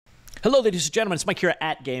Hello, ladies and gentlemen, it's Mike here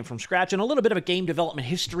at Game From Scratch, and a little bit of a game development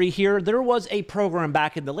history here. There was a program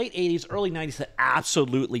back in the late 80s, early 90s that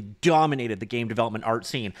absolutely dominated the game development art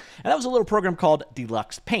scene, and that was a little program called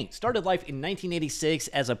Deluxe Paint. Started life in 1986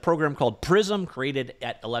 as a program called Prism, created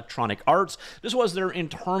at Electronic Arts. This was their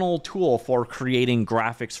internal tool for creating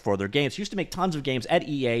graphics for their games. It used to make tons of games at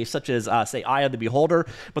EA, such as, say, Eye of the Beholder,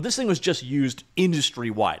 but this thing was just used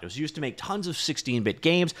industry-wide. It was used to make tons of 16-bit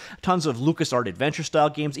games, tons of LucasArts adventure-style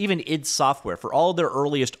games, even id Software. For all their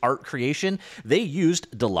earliest art creation, they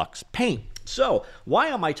used Deluxe Paint. So, why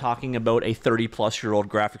am I talking about a 30-plus-year-old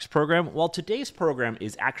graphics program? Well, today's program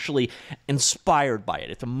is actually inspired by it.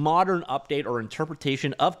 It's a modern update or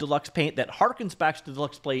interpretation of Deluxe Paint that harkens back to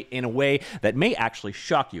Deluxe Paint in a way that may actually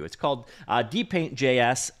shock you. It's called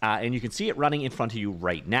DPaint.js, and you can see it running in front of you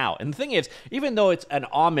right now. And the thing is, even though it's an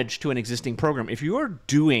homage to an existing program, if you are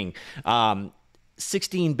doing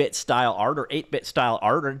 16-bit style art or 8-bit style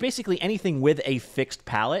art or basically anything with a fixed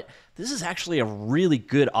palette, this is actually a really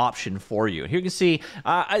good option for you. And here you can see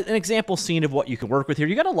an example scene of what you can work with here.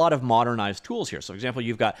 You got a lot of modernized tools here. So for example,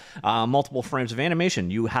 you've got multiple frames of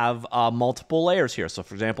animation. You have multiple layers here. So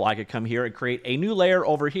for example, I could come here and create a new layer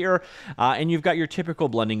over here, and you've got your typical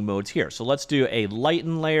blending modes here. So let's do a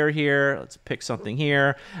lighten layer here. Let's pick something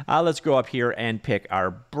here. Let's go up here and pick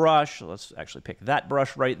our brush. Let's actually pick that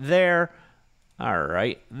brush right there. All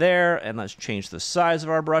right, there, and let's change the size of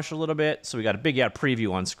our brush a little bit. So we got a big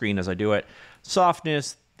preview on screen as I do it.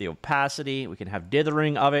 Softness, the opacity, we can have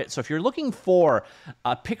dithering of it. So if you're looking for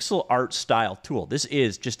a pixel art style tool, this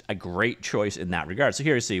is just a great choice in that regard. So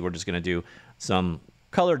here you see, we're just gonna do some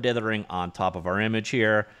color dithering on top of our image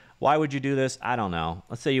here. Why would you do this? I don't know.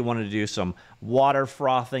 Let's say you wanted to do some water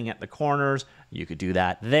frothing at the corners. You could do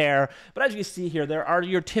that there. But as you see here, there are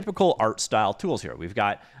your typical art style tools here. We've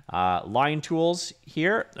got line tools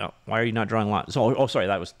here. Oh, why are you not drawing lines? Oh, sorry,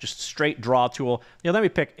 that was just straight draw tool. Let me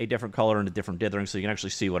pick a different color and a different dithering so you can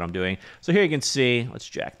actually see what I'm doing. So here you can see, let's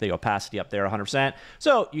jack the opacity up there 100%.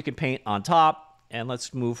 So you can paint on top, and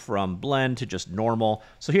let's move from blend to just normal.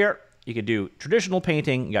 So here, you can do traditional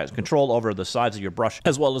painting. You got control over the size of your brush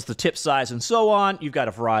as well as the tip size and so on. You've got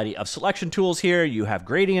a variety of selection tools here. You have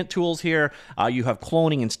gradient tools here. You have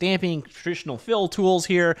cloning and stamping, traditional fill tools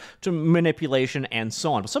here to manipulation and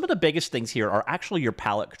so on. But some of the biggest things here are actually your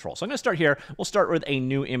palette control. So I'm going to start here. We'll start with a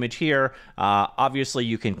new image here. Obviously,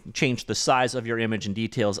 you can change the size of your image and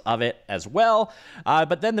details of it as well.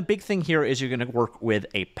 But then the big thing here is you're going to work with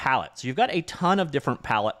a palette. So you've got a ton of different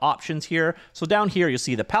palette options here. So down here, you'll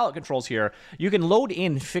see the palette control here. You can load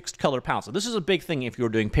in fixed color palettes. So this is a big thing if you're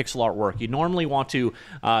doing pixel art work. You normally want to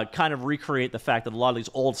kind of recreate the fact that a lot of these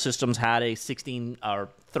old systems had a 16 or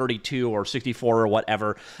 32 or 64 or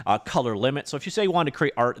whatever color limit. So if you say you want to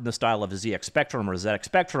create art in the style of a ZX Spectrum or ZX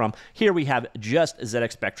Spectrum, here we have just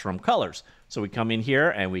ZX Spectrum colors. So we come in here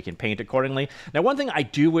and we can paint accordingly. Now, one thing I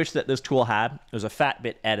do wish that this tool had was a fat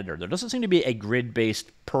bit editor. There doesn't seem to be a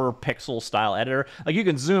grid-based per pixel style editor. Like you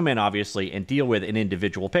can zoom in, obviously, and deal with an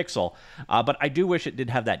individual pixel, but I do wish it did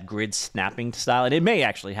have that grid snapping style, and it may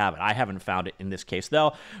actually have it. I haven't found it in this case,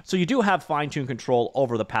 though. So you do have fine-tune control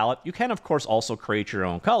over the palette. You can, of course, also create your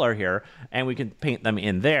own color here, and we can paint them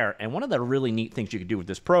in there. And one of the really neat things you can do with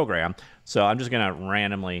this program, so I'm just going to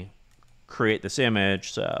randomly create this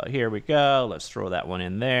image. So here we go. Let's throw that one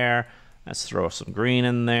in there. Let's throw some green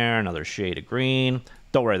in there, another shade of green.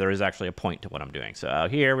 Don't worry, there is actually a point to what I'm doing. So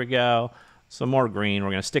here we go. Some more green.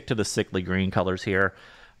 We're going to stick to the sickly green colors here.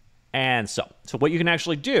 And so what you can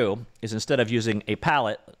actually do is instead of using a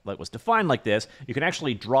palette that was defined like this, you can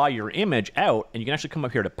actually draw your image out, and you can actually come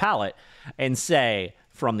up here to palette and say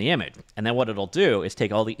from the image. And then what it'll do is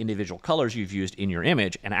take all the individual colors you've used in your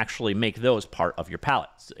image and actually make those part of your palette,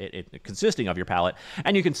 consisting of your palette,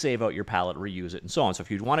 and you can save out your palette, reuse it, and so on. So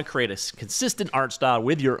if you want to create a consistent art style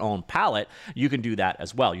with your own palette, you can do that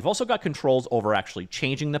as well. You've also got controls over actually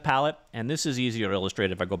changing the palette, and this is easier to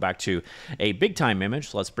illustrate if I go back to a big time image.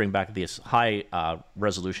 So let's bring back this high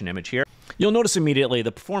resolution image here. You'll notice immediately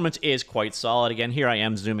the performance is quite solid. Again, here I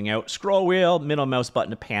am zooming out. Scroll wheel, middle mouse button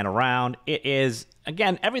to pan around. It is,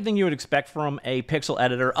 again, everything you would expect from a pixel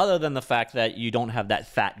editor other than the fact that you don't have that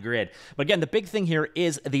fat grid. But again, the big thing here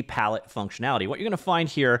is the palette functionality. What you're going to find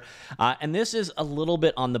here, and this is a little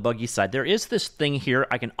bit on the buggy side, there is this thing here.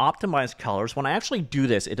 I can optimize colors. When I actually do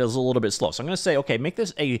this, it does a little bit slow. So I'm going to say, okay, make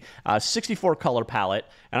this a 64 color palette,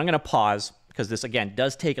 and I'm going to pause, because this, again,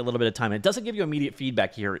 does take a little bit of time. It doesn't give you immediate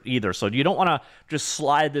feedback here either, so you don't want to just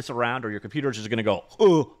slide this around or your computer is just going to go,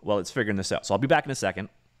 oh, well, it's figuring this out. So I'll be back in a second.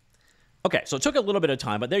 Okay, so it took a little bit of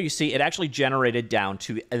time, but there you see it actually generated down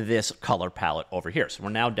to this color palette over here. So we're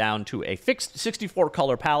now down to a fixed 64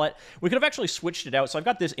 color palette. We could have actually switched it out. So I've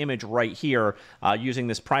got this image right here using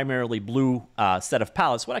this primarily blue set of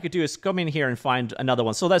palettes. What I could do is come in here and find another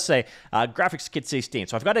one. So let's say Graphics Kit 16.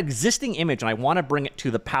 So I've got an existing image and I want to bring it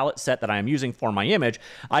to the palette set that I am using for my image.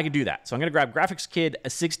 I could do that. So I'm going to grab Graphics Kit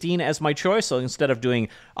 16 as my choice. So instead of doing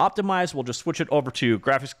optimize, we'll just switch it over to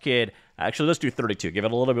Graphics Kit. Actually, let's do 32. Give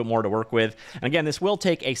it a little bit more to work with. And again, this will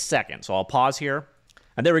take a second. So I'll pause here.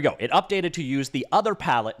 And there we go. It updated to use the other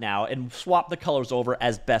palette now and swap the colors over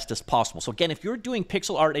as best as possible. So again, if you're doing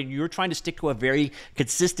pixel art and you're trying to stick to a very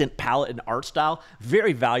consistent palette and art style,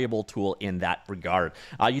 very valuable tool in that regard.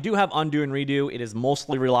 You do have undo and redo. It is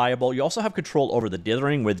mostly reliable. You also have control over the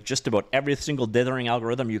dithering with just about every single dithering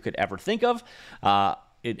algorithm you could ever think of.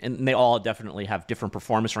 And they all definitely have different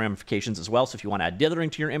performance ramifications as well. So if you want to add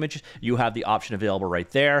dithering to your image, you have the option available right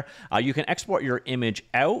there. You can export your image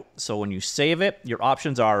out. So when you save it, your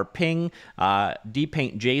options are PNG,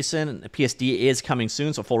 DPaint.js, PSD is coming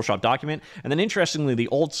soon, so Photoshop document. And then interestingly, the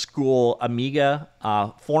old school Amiga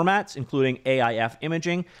formats, including AIF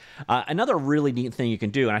imaging. Another really neat thing you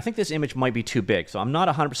can do, and I think this image might be too big, so I'm not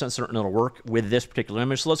 100% certain it'll work with this particular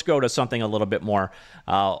image. So let's go to something a little bit more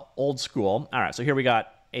old school. All right, so here we got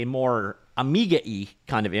a more Amiga-y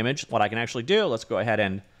kind of image. What I can actually do, let's go ahead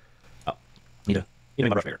and, need a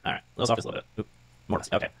brush bigger. All right, let's off this a little bit. Oop, more,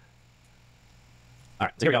 okay. All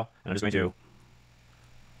right, so here we go. And I'm just going to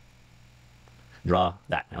draw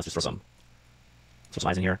that. Now let's just throw some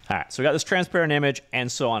lines in here. All right, so we got this transparent image and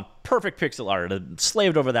so on. Perfect pixel art. I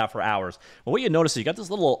slaved over that for hours. But what you notice is you got this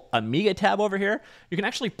little Amiga tab over here. You can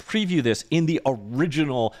actually preview this in the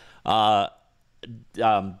original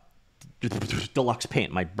Deluxe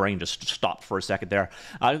Paint. My brain just stopped for a second there,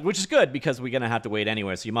 which is good because we're going to have to wait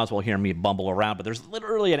anyway, so you might as well hear me bumble around. But there's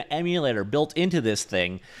literally an emulator built into this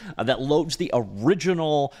thing that loads the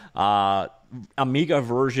original Amiga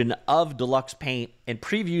version of Deluxe Paint and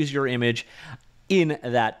previews your image in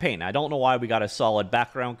that paint. I don't know why we got a solid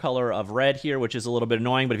background color of red here, which is a little bit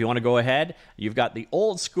annoying, but if you want to go ahead, you've got the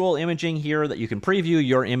old school imaging here that you can preview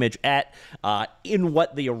your image at in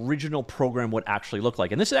what the original program would actually look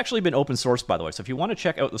like. And this has actually been open sourced, by the way. So if you want to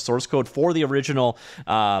check out the source code for the original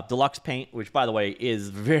Deluxe Paint, which by the way is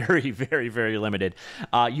very, very, very limited,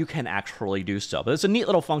 you can actually do so. But it's a neat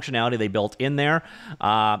little functionality they built in there.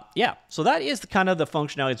 Yeah, so that is kind of the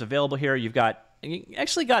functionality that's available here. You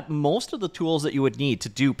actually got most of the tools that you would need to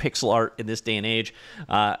do pixel art in this day and age.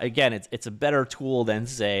 Again, it's a better tool than,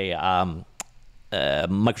 say,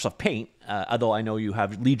 Microsoft Paint, although I know you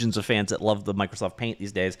have legions of fans that love the Microsoft Paint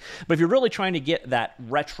these days. But if you're really trying to get that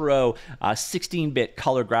retro 16-bit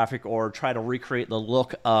color graphic or try to recreate the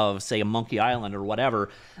look of, say, a Monkey Island or whatever,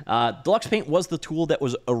 Deluxe Paint was the tool that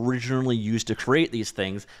was originally used to create these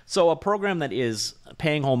things. So a program that is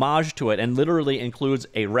paying homage to it and literally includes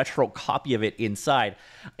a retro copy of it inside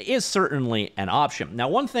is certainly an option. Now,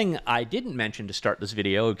 one thing I didn't mention to start this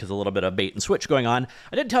video, because a little bit of bait and switch going on,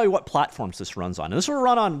 I didn't tell you what platforms this runs on. And this will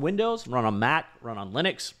run on Windows, run on Mac, run on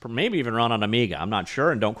Linux, maybe even run on Amiga. I'm not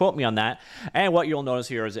sure, and don't quote me on that. And what you'll notice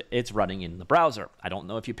here is it's running in the browser. I don't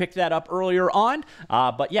know if you picked that up earlier on,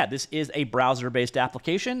 but yeah, this is a browser-based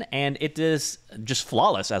application, and it is just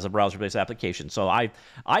flawless as a browser-based application. So I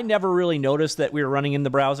never really noticed that we were running in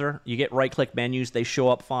the browser. You get right-click menus. They show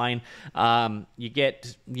up fine. You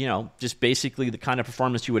get, just basically the kind of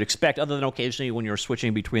performance you would expect, other than occasionally when you're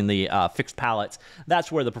switching between the fixed palettes.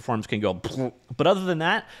 That's where the performance can go. But other than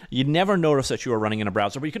that, you never notice that you are running in a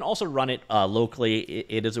browser. But you can also run it locally.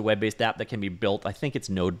 It is a web-based app that can be built. I think it's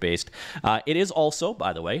node-based. It is also,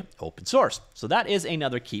 by the way, open source. So that is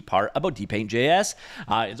another key part about DPaint.js.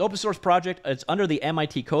 It's an open source project. It's under the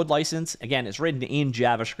MIT code license. Again, it's written in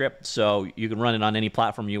JavaScript, so you can run it on any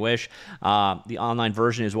platform you wish. The online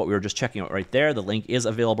version is what we were just checking out right there. The link is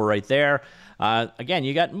available right there. Again,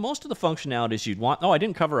 you got most of the functionalities you'd want. Oh, I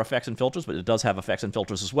didn't cover effects and filters, but it does have effects and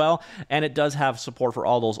filters as well. And it does have support for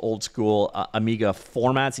all those old school Amiga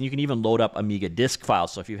formats. And you can even load up Amiga disk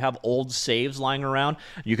files. So if you have old saves lying around,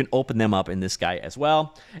 you can open them up in this guy as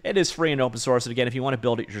well. It is free and open source. And again, if you want to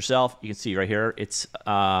build it yourself, you can see right here, it's,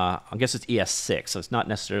 I guess it's ES6. So it's not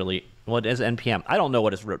necessarily, well, it is NPM. I don't know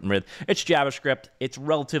what it's written with. It's JavaScript. It's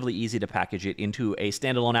relatively easy to package it into a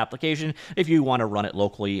standalone application if you want to run it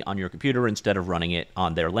locally on your computer instead of running it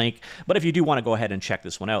on their link. But if you do want to go ahead and check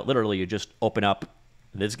this one out, literally you just open up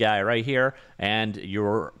this guy right here, and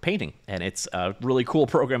you're painting. And it's a really cool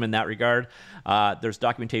program in that regard. There's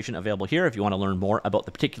documentation available here if you want to learn more about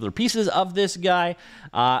the particular pieces of this guy.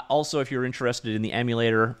 Also, if you're interested in the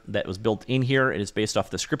emulator that was built in here, it is based off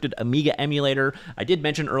the scripted Amiga emulator. I did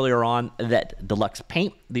mention earlier on that Deluxe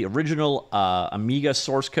Paint, the original Amiga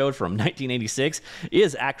source code from 1986,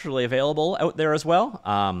 is actually available out there as well.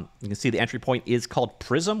 You can see the entry point is called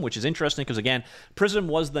Prism, which is interesting because, again, Prism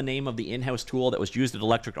was the name of the in-house tool that was used at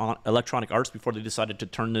Electronic Arts before they decided to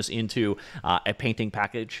turn this into a painting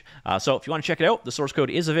package. So if you want to check it out, the source code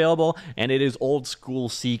is available, and it is old school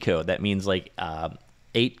C code. That means like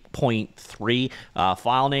 8.3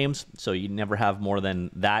 file names, so you never have more than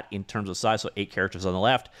that in terms of size, so 8 characters on the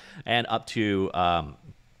left, and up to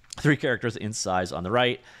 3 characters in size on the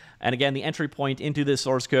right. And again, the entry point into this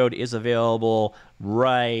source code is available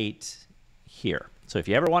right here. So if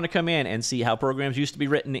you ever want to come in and see how programs used to be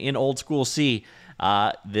written in old school C,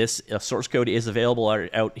 this source code is available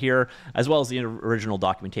out here, as well as the original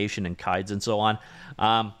documentation and guides and so on.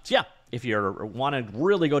 So yeah, if you want to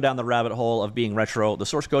really go down the rabbit hole of being retro, the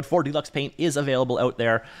source code for Deluxe Paint is available out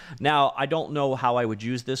there. Now, I don't know how I would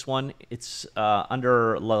use this one. It's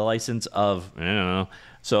under the license of, I don't know,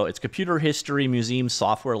 so it's Computer History Museum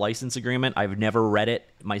Software License Agreement. I've never read it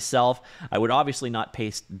myself. I would obviously not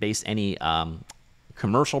base any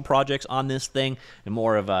commercial projects on this thing, and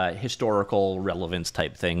more of a historical relevance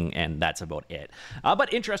type thing, and that's about it.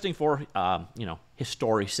 But interesting for, you know,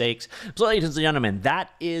 history's sakes. So, ladies and gentlemen,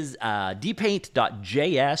 that is DPaint.js,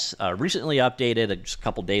 recently updated just a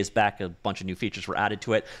couple days back. A bunch of new features were added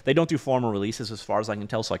to it. They don't do formal releases as far as I can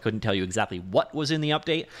tell, so I couldn't tell you exactly what was in the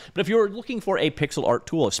update. But if you're looking for a pixel art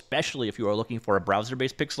tool, especially if you are looking for a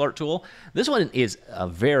browser-based pixel art tool, this one is a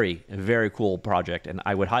very, very cool project, and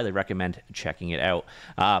I would highly recommend checking it out.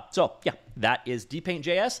 So, yeah, that is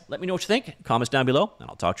DPaint.js. Let me know what you think. Comments down below, and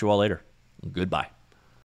I'll talk to you all later. Goodbye.